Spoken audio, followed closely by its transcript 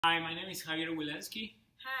Hi, my name is Javier Wilensky,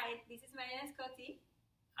 Hi, this is Mariana Scotti.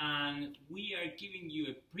 and we are giving you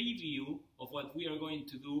a preview of what we are going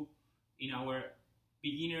to do in our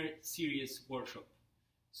beginner series workshop.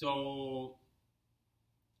 So,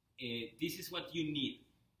 this is what you need.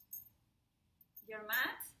 Your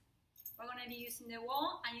mat. We're going to be using the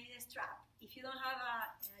wall and you need a strap. If you don't have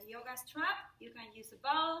a yoga strap, you can use a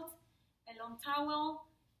belt, a long towel.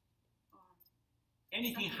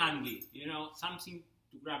 Anything handy, something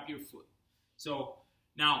to grab your foot. So,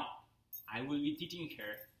 now I will be teaching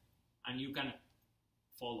her, and you can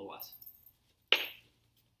follow us.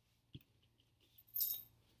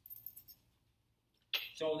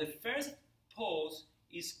 So the first pose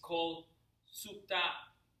is called Supta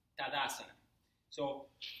Tadasana. So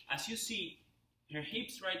as you see, her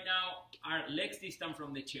hips right now are legs distant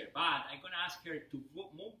from the chair, but I'm going to ask her to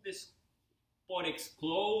move this buttocks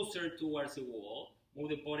closer towards the wall. Move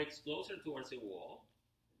the buttocks closer towards the wall,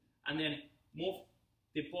 and then move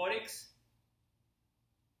the buttocks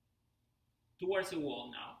towards the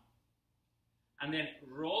wall now, and then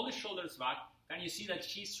roll the shoulders back. Can you see that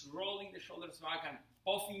she's rolling the shoulders back and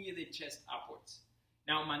puffing the chest upwards?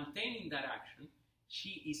 Now, maintaining that action,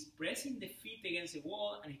 she is pressing the feet against the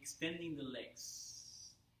wall and extending the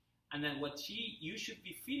legs. And then what you should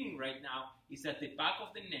be feeling right now is that the back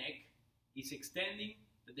of the neck is extending,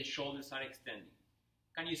 that the shoulders are extending.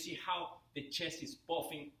 Can you see how the chest is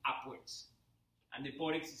puffing upwards and the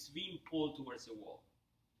buttocks is being pulled towards the wall?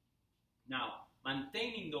 Now,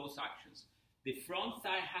 maintaining those actions, the front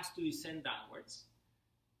thigh has to descend downwards,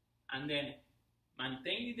 and then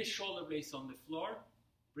maintaining the shoulder blades on the floor,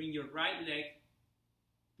 bring your right leg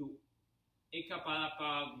to Ekapada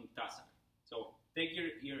Uttanasana. So take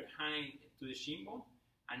your hand to the shin bone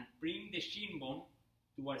and bring the shin bone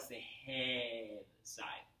towards the head side.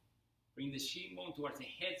 Bring the shin bone towards the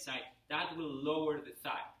head side. That will lower the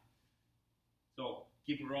thigh. So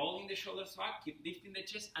keep rolling the shoulders back, keep lifting the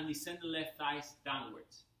chest, and descend the left thighs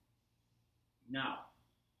downwards. Now,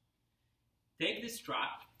 take the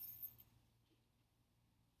strap.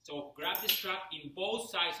 So grab the strap in both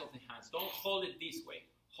sides of the hands. Don't hold it this way.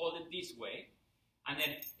 Hold it this way. And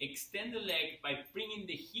then extend the leg by bringing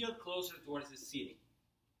the heel closer towards the ceiling.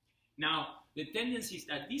 Now, the tendency is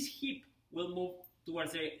that this hip will move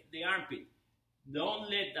towards the armpit. Don't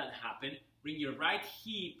let that happen. Bring your right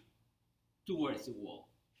hip towards the wall.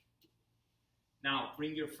 Now,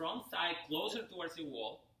 bring your front thigh closer towards the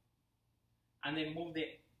wall, and then move the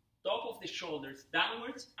top of the shoulders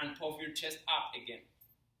downwards and puff your chest up again.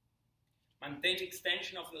 Maintain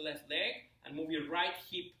extension of the left leg and move your right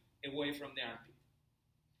hip away from the armpit.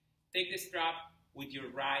 Take the strap with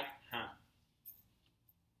your right hand.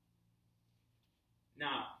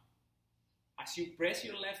 Now, as you press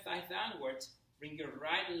your left thigh downwards, bring your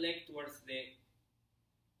right leg towards the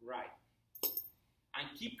right. And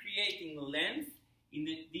keep creating length in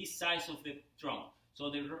this size of the trunk. So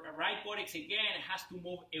the right buttocks again has to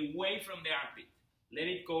move away from the armpit. Let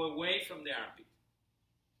it go away from the armpit.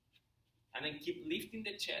 And then keep lifting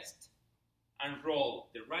the chest and roll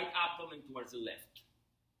the right abdomen towards the left.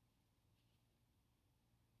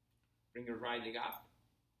 Bring your right leg up.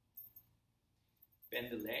 Bend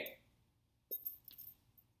the leg.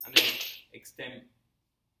 And then extend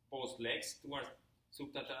both legs towards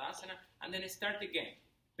Supta Tadasana, and then start again.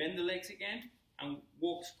 Bend the legs again and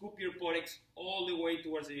scoop your buttocks all the way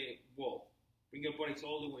towards the wall. Bring your buttocks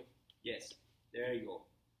all the way. Yes, there you go.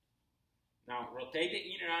 Now rotate the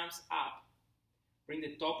inner arms up. Bring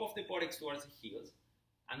the top of the buttocks towards the heels,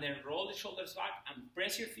 and then roll the shoulders back and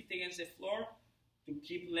press your feet against the floor to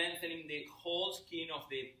keep lengthening the whole skin of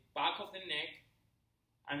the back of the neck,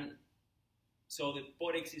 and so the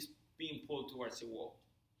buttocks is being pulled towards the wall.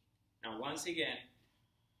 Now once again,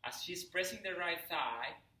 as she's pressing the right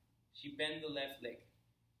thigh, she bends the left leg.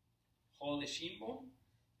 Hold the shin bone,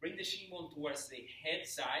 bring the shin bone towards the head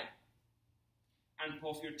side, and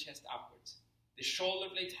puff your chest upwards. The shoulder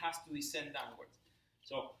blade has to descend downwards.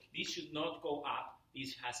 So this should not go up,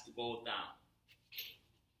 this has to go down.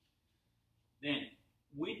 Then,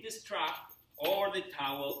 with the strap, or the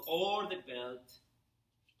towel, or the belt,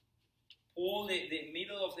 pull the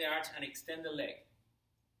middle of the arch and extend the leg.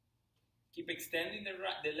 Keep extending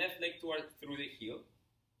the left leg through the heel.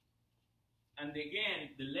 And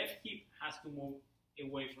again, the left hip has to move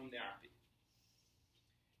away from the armpit.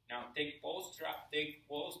 Now take both straps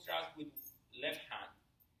with left hand.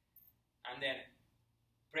 And then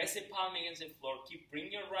press the palm against the floor. Bring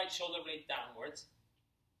your right shoulder blade downwards.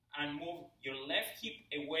 And move your left hip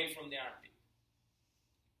away from the armpit.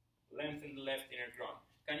 Lengthen the left inner groin.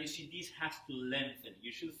 Can you see this has to lengthen?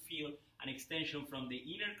 You should feel an extension from the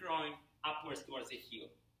inner groin upwards towards the heel.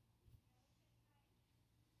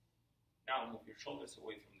 move your shoulders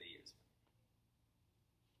away from the ears.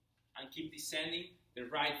 And keep descending the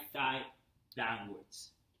right thigh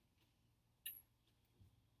downwards.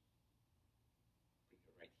 Bring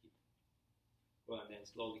your right hip. Well, and then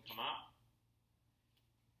slowly come up.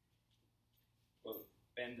 Well,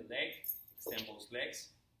 bend the leg, extend both legs.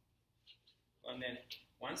 And then,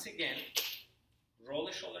 once again, roll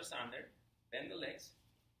the shoulders under, bend the legs.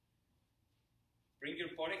 Bring your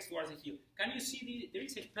buttocks towards the heel. Can you see there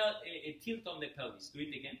is a tilt on the pelvis? Do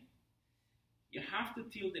it again. You have to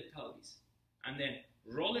tilt the pelvis. And then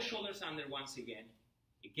roll the shoulders under once again.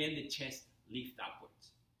 Again, the chest lift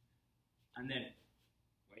upwards. And then,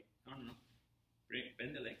 no.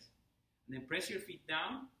 Bend the legs. And then press your feet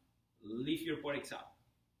down. Lift your buttocks up.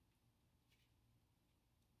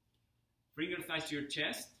 Bring your thighs to your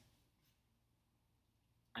chest.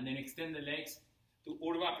 And then extend the legs to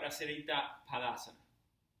Urdhva Prasarita Padasana.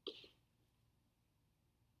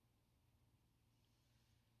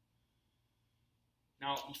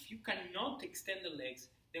 Now, if you cannot extend the legs,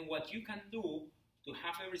 then what you can do to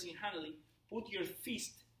have everything handily, put your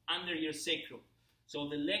fist under your sacrum so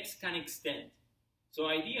the legs can extend. So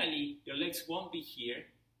ideally, your legs won't be here,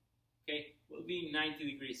 okay? Will be 90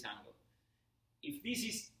 degrees angle. If this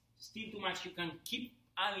is still too much, you can keep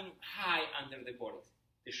adding high under the body.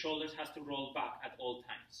 The shoulders has to roll back at all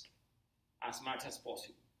times, as much as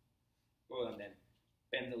possible. Go and then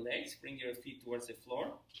bend the legs, bring your feet towards the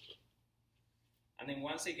floor. And then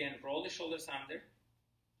once again, roll the shoulders under.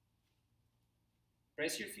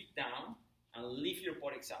 Press your feet down and lift your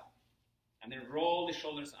buttocks up. And then roll the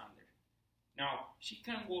shoulders under. Now, she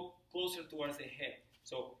can go closer towards the head.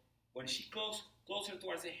 So when she goes closer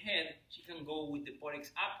towards the head, she can go with the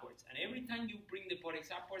buttocks upwards. And every time you bring the buttocks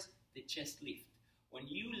upwards, the chest lifts. When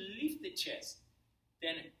you lift the chest,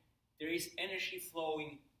 then there is energy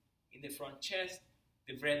flowing in the front chest,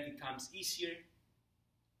 the breath becomes easier,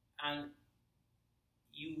 and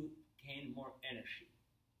you gain more energy.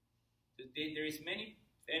 So there is many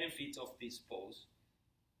benefits of this pose,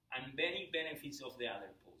 and many benefits of the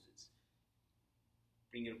other poses.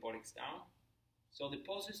 Bring your buttocks down. So the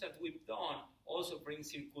poses that we've done also bring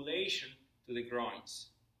circulation to the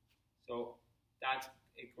groins. So that's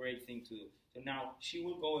a great thing to do. So now she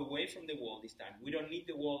will go away from the wall this time. We don't need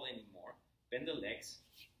the wall anymore. Bend the legs.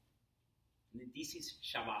 And this is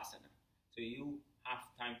Shavasana. So you have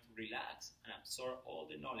time to relax and absorb all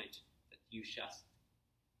the knowledge that you just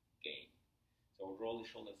gained. So roll the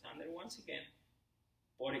shoulders under once again.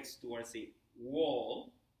 Buttocks towards the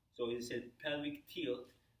wall. So it's a pelvic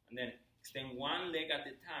tilt. And then extend one leg at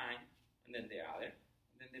a time. And then the other.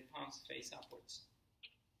 And then the palms face upwards.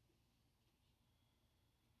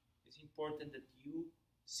 It's important that you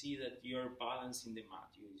see that you're balancing the mat.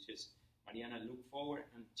 You just, Mariana, look forward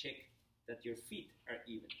and check that your feet are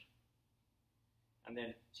even. And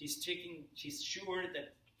then she's sure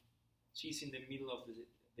that she's in the middle of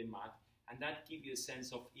the mat, and that gives you a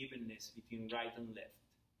sense of evenness between right and left.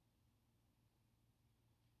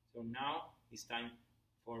 So now it's time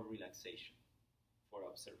for relaxation, for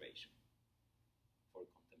observation, for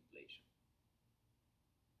contemplation.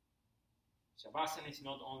 Shavasana is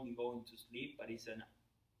not only going to sleep, but you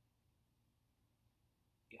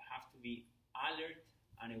have to be alert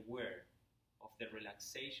and aware of the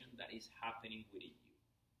relaxation that is happening within you.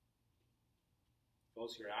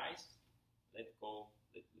 Close your eyes, let go,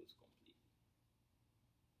 let loose completely.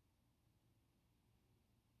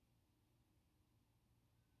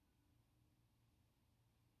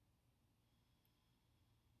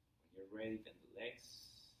 When you're ready, bend the legs.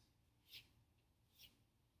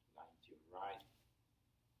 Right,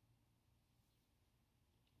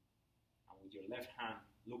 and with your left hand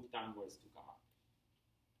look downwards to come up.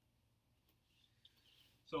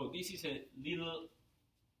 So this is a little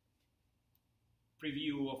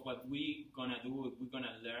preview of what we're gonna do, what we're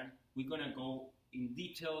gonna learn. We're gonna go in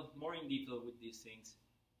detail, more in detail with these things,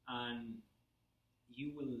 and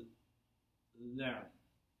you will learn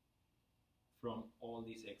from all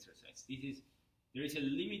these exercises. There is a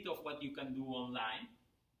limit of what you can do online,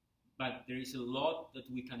 but there is a lot that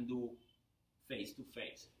we can do face to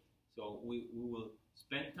face. So we will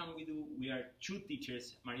spend time with you. We are two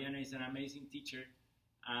teachers. Mariana is an amazing teacher.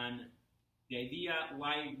 And the idea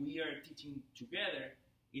why we are teaching together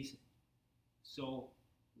is so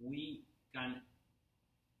we can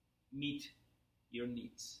meet your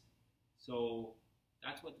needs. So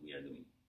that's what we are doing.